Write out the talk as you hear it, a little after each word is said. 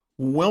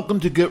Welcome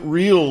to Get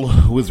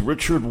Real with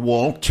Richard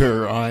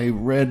Walter. I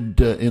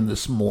read in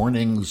this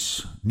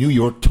morning's New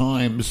York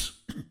Times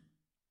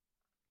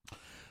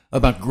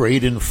about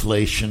grade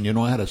inflation. You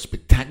know, I had a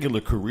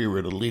spectacular career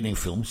at a leading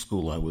film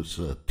school. I was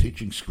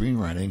teaching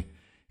screenwriting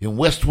in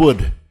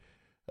Westwood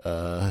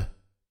for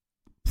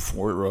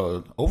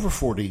over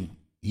 40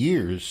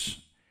 years.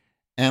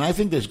 And I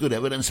think there's good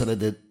evidence that I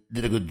did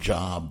a good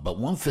job. But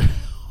one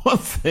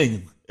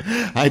thing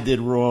I did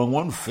wrong,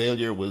 one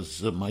failure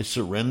was my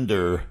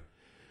surrender.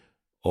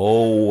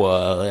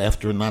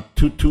 After not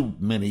too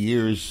many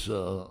years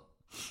on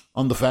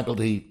the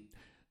faculty,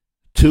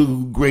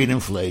 to great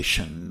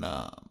inflation.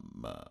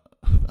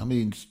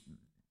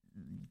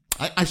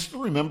 I still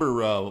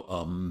remember a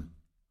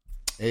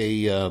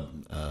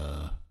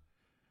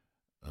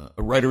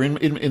writer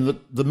in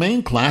the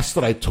main class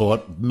that I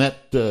taught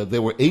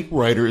there were 8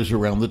 writers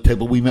around the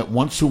table. We met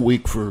once a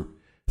week for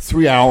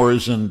 3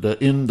 hours, and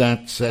in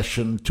that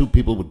session, 2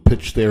 people would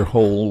pitch their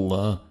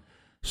whole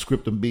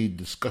script and be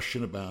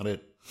discussion about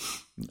it.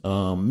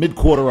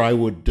 Mid-quarter, I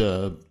would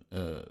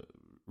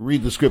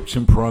read the scripts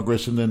in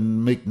progress and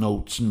then make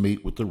notes and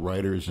meet with the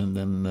writers and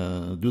then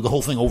do the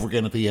whole thing over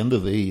again at the end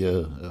of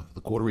the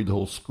quarter, read the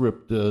whole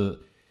script, and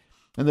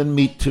then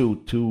meet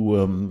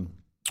to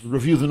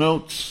review the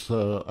notes.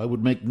 I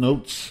would make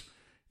notes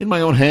in my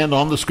own hand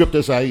on the script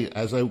as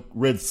I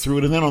read through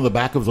it, and then on the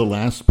back of the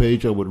last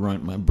page, I would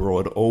write my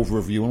broad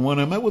overview. And when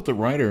I met with the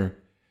writer,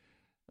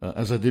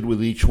 as I did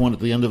with each one at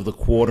the end of the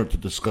quarter to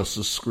discuss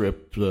the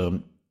script,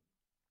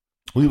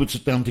 we would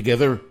sit down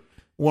together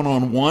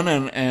one-on-one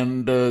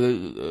and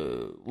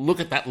look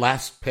at that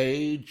last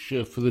page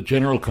for the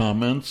general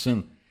comments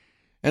and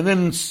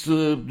then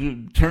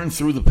turn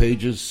through the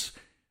pages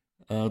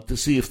to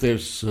see if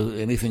there's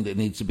anything that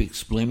needs to be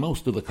explained.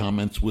 Most of the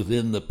comments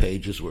within the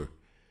pages were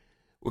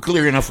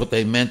clear enough what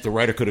they meant. The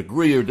writer could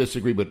agree or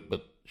disagree,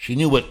 but she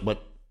knew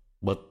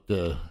what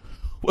the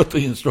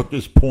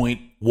instructor's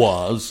point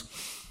was.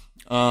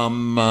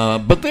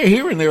 But there,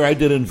 here and there, I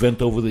did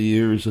invent over the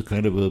years a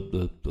kind of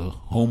a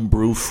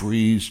homebrew,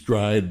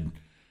 freeze-dried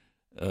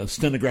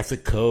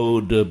stenographic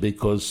code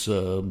because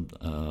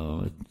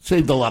it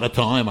saved a lot of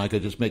time. I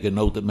could just make a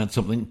note that meant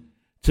something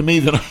to me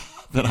that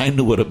I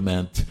knew what it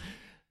meant,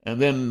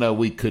 and then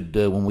we could,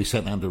 when we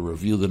sat down to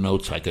review the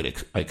notes, I could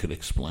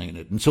explain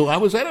it. And so I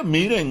was at a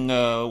meeting,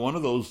 one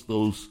of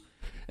those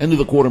end of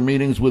the quarter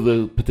meetings with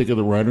a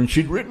particular writer, and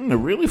she'd written a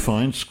really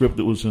fine script.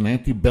 It was an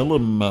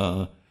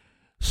antebellum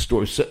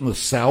story set in the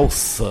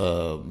South,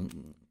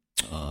 in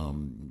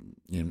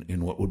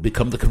what would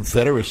become the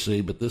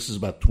Confederacy, but this is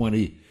about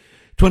 20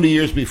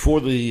 years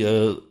before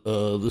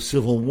the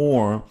Civil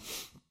War.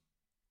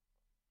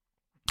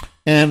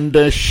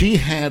 And she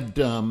had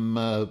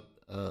written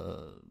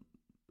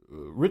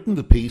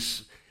the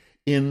piece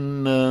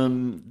in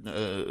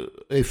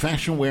a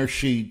fashion where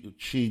she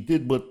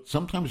did what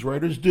sometimes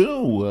writers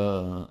do,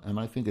 and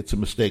I think it's a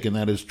mistake, and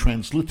that is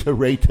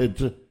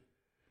transliterated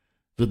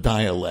the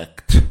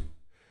dialect.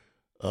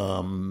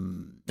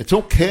 It's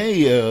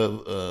okay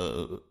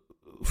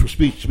for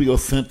speech to be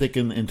authentic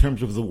in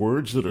terms of the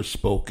words that are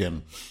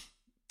spoken.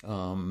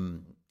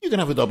 You can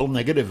have a double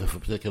negative if a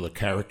particular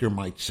character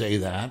might say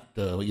that.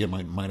 You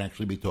might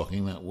actually be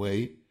talking that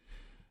way.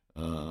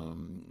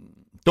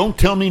 Don't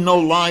tell me no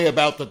lie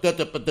about the...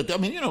 I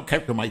mean,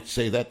 character might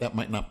say that. That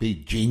might not be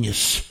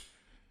genius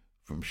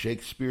from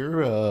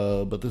Shakespeare,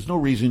 but there's no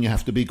reason you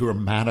have to be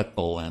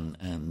grammatical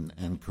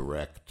and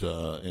correct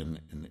in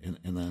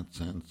that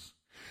sense.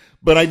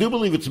 But I do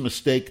believe it's a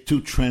mistake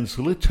to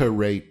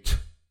transliterate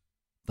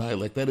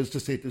dialect. That is to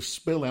say, to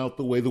spell out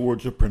the way the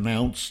words are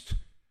pronounced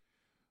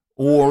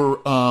or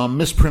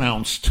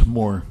mispronounced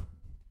more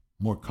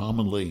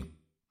commonly.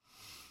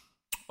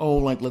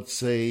 Like let's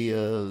say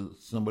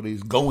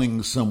somebody's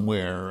going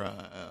somewhere.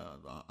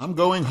 I'm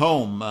going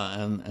home,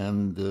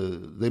 and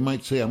they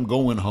might say I'm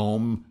going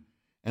home,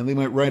 and they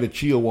might write a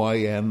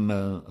G-O-Y-N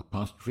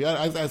apostrophe.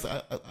 I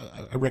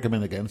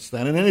recommend against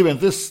that. In any event,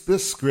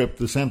 this script,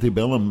 this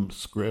antebellum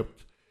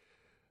script,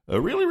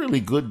 a really, really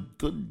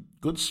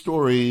good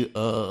story.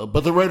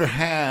 But the writer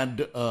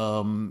had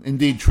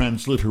indeed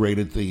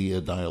transliterated the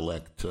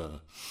dialect.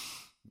 A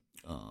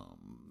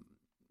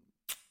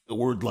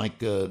word like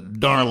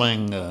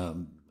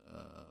darling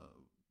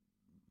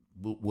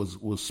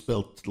was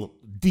spelled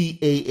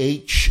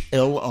D-A-H-L-I-N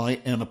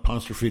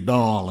apostrophe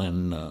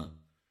darling.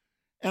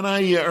 And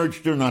I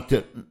urged her not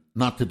to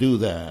do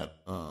that.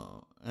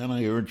 And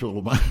I urge all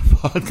of my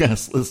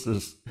podcast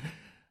listeners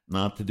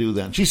not to do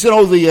that. And she said,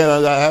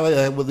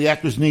 the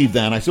actors need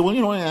that. And I said,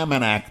 I am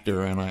an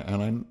actor, and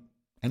I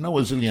know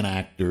a zillion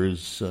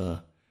actors.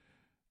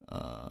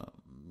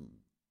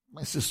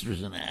 My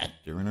sister's an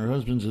actor, and her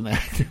husband's an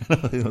actor.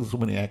 So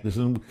many actors.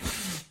 And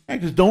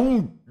actors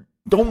don't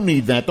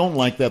need that, don't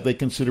like that. They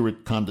consider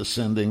it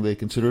condescending. They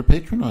consider it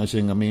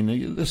patronizing. I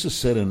mean, this is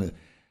said in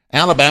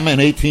Alabama in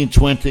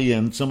 1820,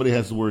 and somebody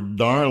has the word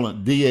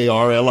darling,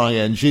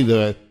 D-A-R-L-I-N-G,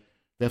 they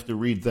have to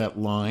read that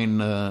line.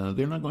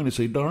 They're not going to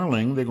say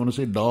darling, they're going to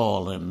say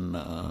darling.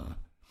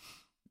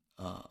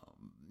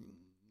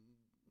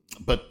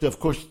 But of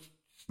course,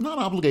 not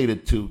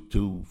obligated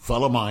to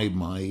follow my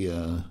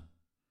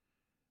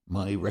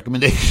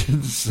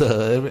recommendations.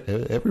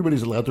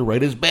 Everybody's allowed to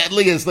write as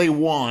badly as they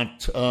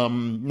want.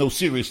 No,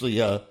 seriously.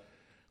 The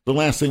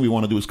last thing we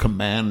want to do is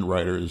command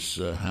writers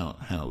how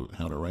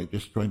to write.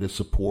 Just trying to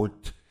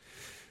support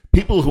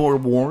people who are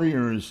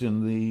warriors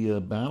in the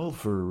battle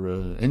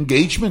for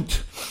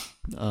engagement.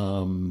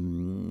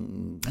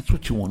 That's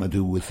what you want to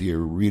do with your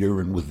reader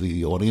and with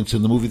the audience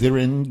in the movie theater.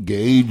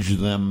 Engage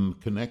them,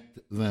 connect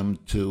them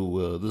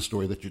to the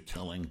story that you're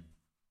telling.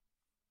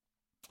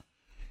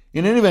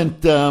 In any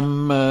event, so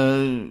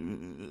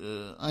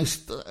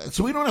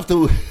we don't have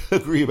to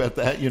agree about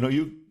that.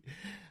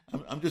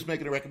 I'm just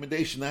making a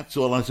recommendation. That's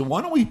all. I said,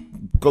 why don't we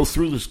go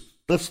through this?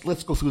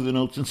 Let's go through the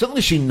notes. And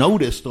suddenly she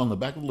noticed on the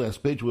back of the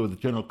last page where the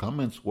general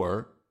comments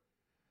were,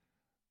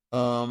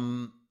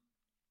 the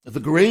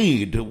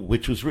grade,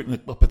 which was written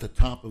up at the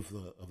top of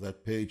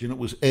that page, and it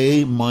was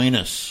A-.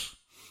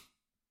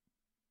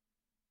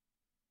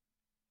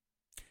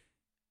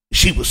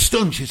 She was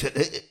stunned. She said,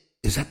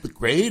 "Is that the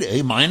grade,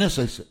 A-?"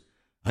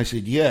 I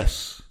said,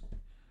 "Yes.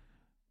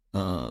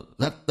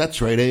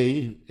 That's right,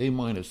 A-.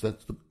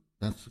 That's the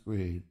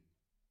grade."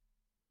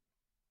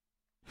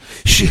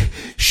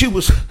 She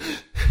was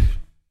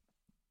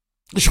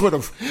short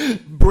of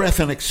breath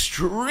and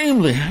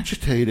extremely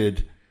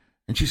agitated,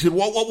 and she said,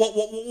 "Why A-?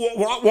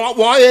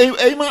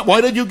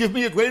 Why did you give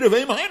me a grade of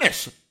A-?"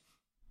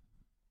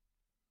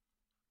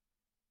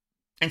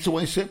 And so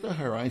I said to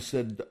her, I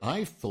said,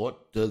 "I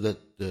thought that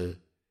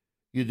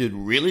you did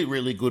really,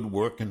 really good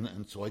work,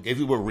 and so I gave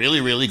you a really,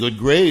 really good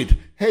grade."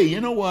 Hey,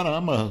 you know what?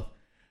 I'm a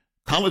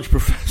college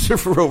professor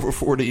for over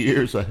 40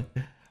 years.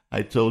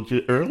 I told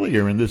you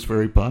earlier in this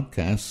very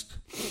podcast.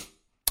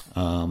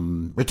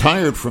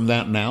 Retired from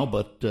that now,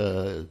 but,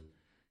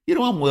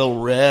 I'm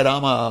well-read.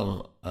 I'm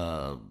a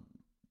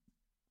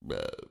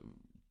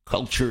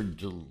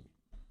cultured,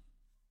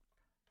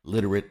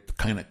 literate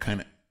kind of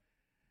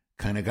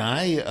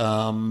guy.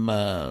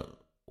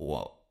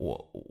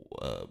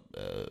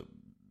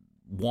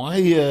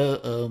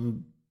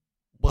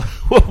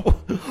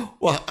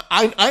 Well,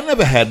 I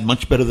never had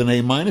much better than A-.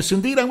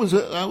 Indeed, I was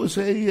a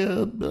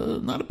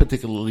not a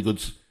particularly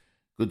good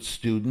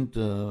student.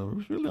 I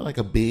was really like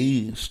a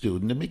B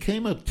student, and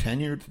became a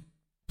tenured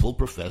full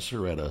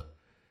professor at the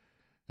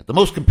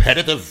most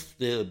competitive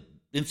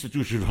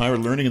institution of higher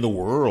learning in the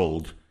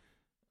world.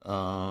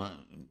 The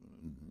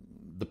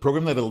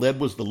program that I led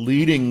was the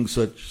leading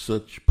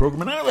such program,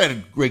 and I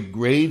had great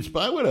grades,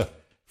 but I would have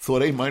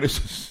thought A-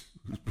 was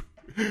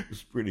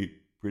pretty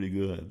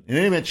good. In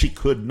any event, she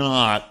could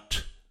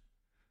not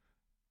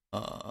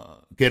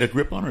get a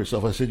grip on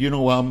herself. I said,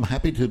 I'm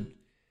happy to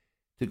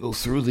go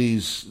through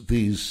these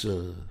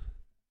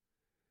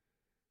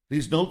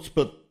notes,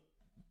 but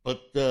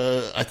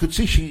I could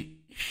see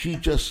she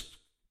just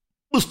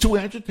was too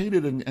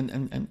agitated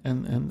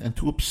and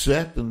too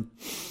upset and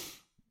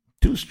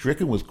too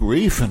stricken with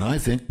grief, and I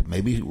think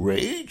maybe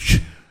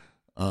rage.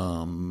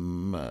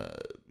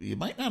 You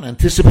might not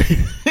anticipate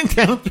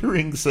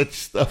encountering such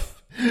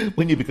stuff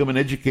when you become an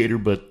educator,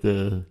 but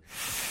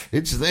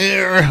it's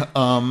there.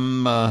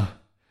 And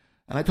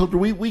I told her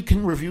we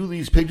can review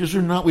these pages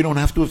or not. We don't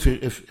have to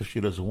if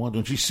she doesn't want to.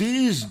 And she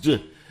seized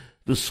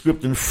the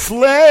script and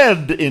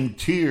fled in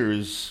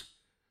tears,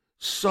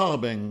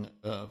 sobbing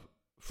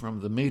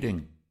from the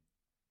meeting.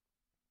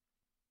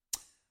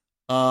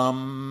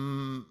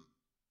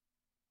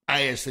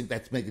 I just think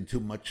that's making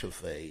too much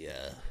of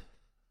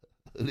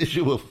an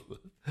issue of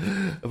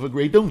a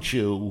grade, don't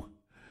you?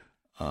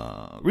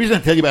 Reason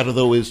I tell you about it,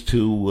 though, is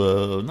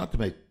to not to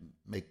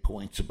make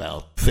points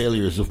about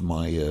failures of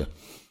my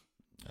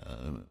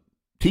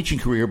teaching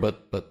career,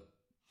 but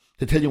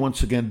to tell you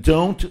once again,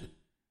 don't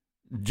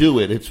do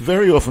it. It's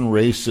very often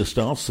racist.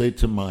 I'll say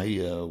to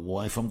my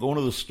wife, I'm going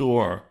to the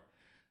store.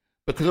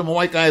 Because I'm a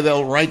white guy,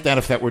 they'll write that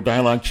if that were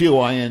dialogue,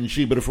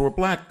 G-O-I-N-G. But if it were a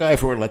black guy,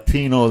 if it were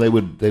Latino, they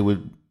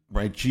would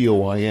write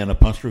G-O-I-N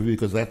apostrophe,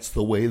 because that's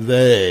the way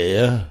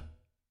they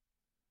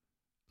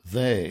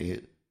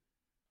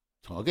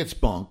talk. It's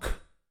bunk.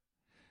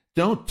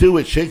 Don't do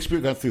it.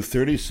 Shakespeare got through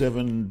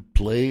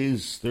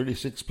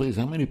 36 plays.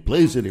 How many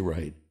plays did he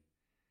write?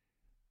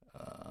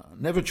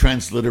 Never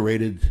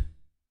transliterated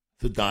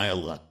the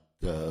dialogue.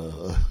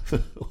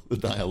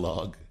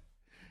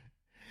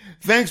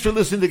 Thanks for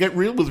listening to Get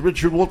Real with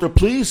Richard Walter.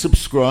 Please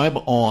subscribe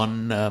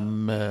on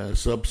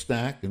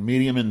Substack and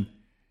Medium,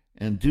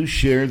 and do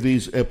share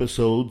these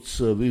episodes,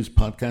 these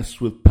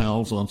podcasts with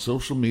pals on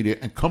social media.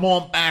 And come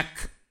on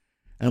back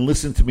and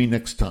listen to me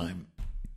next time.